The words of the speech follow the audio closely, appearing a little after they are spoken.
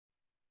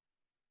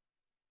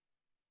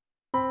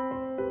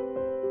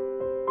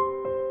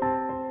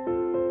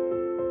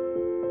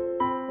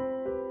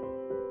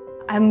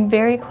I'm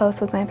very close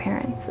with my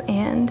parents,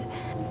 and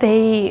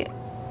they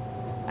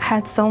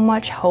had so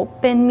much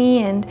hope in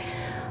me, and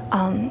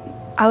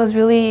I was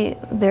really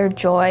their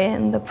joy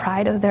and the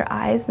pride of their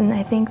eyes. And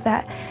I think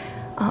that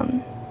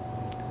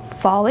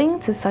falling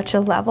to such a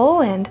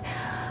level and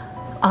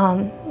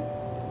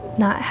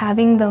not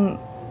having them,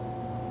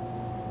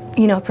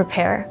 you know,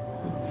 prepare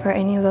for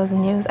any of those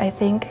news, I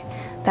think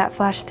that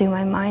flashed through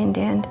my mind.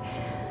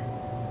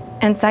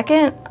 And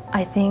second,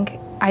 I think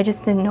I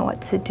just didn't know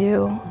what to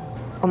do.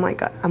 Oh my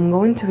God, I'm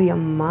going to be a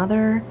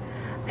mother.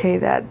 Okay,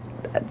 that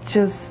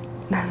just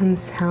doesn't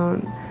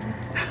sound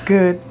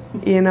good,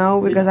 you know,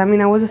 because I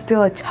mean, I was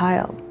still a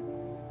child.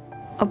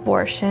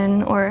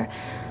 Abortion or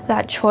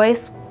that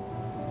choice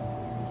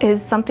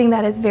is something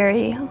that is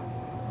very,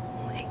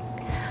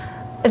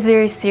 it's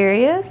very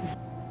serious.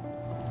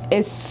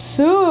 As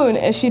soon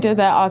as she did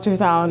that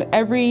ultrasound,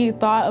 every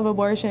thought of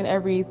abortion,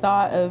 every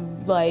thought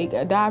of like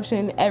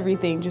adoption,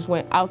 everything just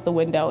went out the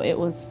window. It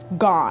was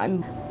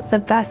gone. The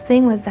best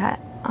thing was that,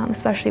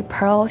 especially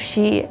Pearl,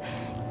 she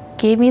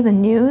gave me the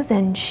news,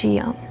 and she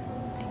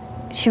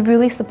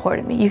really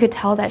supported me. You could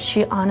tell that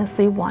she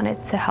honestly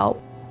wanted to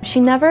help. She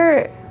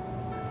never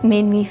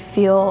made me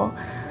feel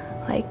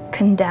like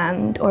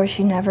condemned, or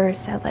she never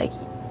said like,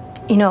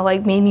 you know,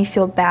 like made me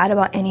feel bad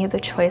about any of the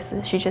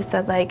choices. She just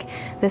said like,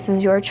 this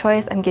is your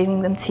choice, I'm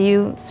giving them to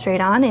you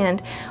straight on,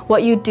 and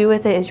what you do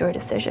with it is your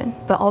decision.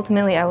 But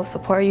ultimately I will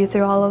support you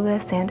through all of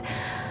this. And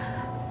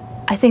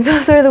I think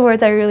those are the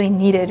words I really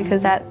needed,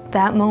 because at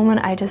that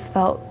moment I just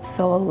felt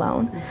so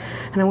alone.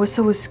 And I was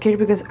so scared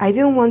because I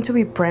didn't want to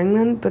be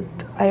pregnant, but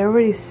I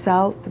already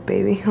saw the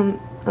baby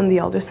on the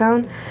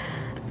ultrasound.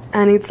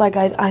 And it's like,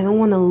 I don't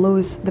want to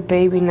lose the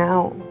baby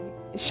now.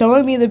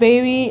 Showing me the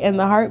baby and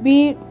the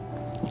heartbeat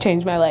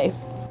changed my life.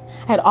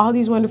 I had all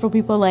these wonderful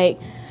people like,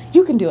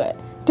 you can do it,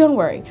 don't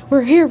worry,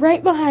 we're here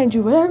right behind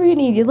you, whatever you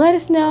need, you let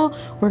us know,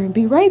 we're gonna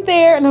be right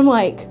there. And I'm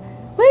like,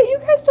 wait, you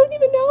guys don't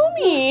even know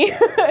me.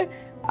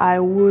 I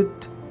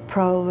would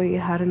probably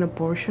had an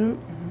abortion,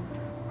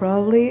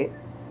 probably,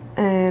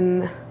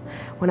 and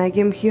when I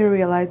came here I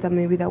realized that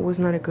maybe that was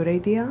not a good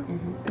idea.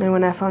 And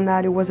when I found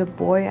out it was a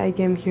boy, I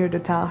came here to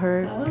tell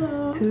her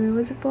too it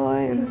was a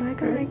boy, and it's like,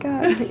 oh my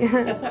God.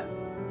 Yeah.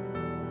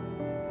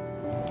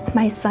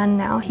 My son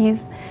now,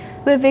 he's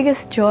the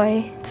biggest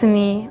joy to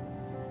me.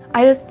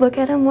 I just look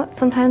at him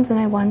sometimes and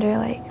I wonder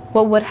like,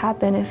 what would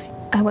happen if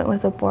I went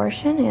with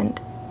abortion? And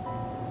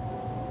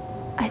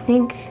I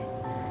think,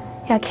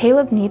 yeah,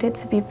 Caleb needed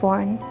to be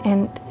born,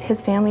 and his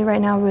family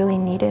right now really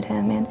needed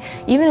him, and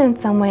even in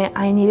some way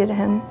I needed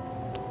him.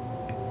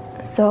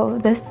 So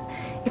this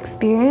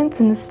experience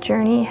and this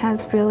journey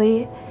has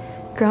really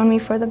grown me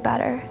for the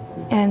better,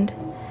 and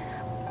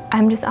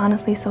I'm just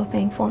honestly so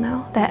thankful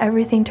now that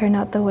everything turned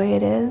out the way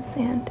it is,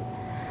 and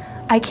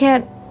I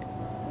can't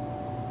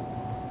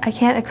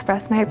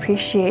express my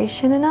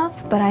appreciation enough,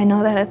 but I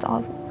know that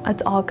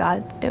it's all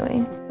God's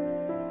doing.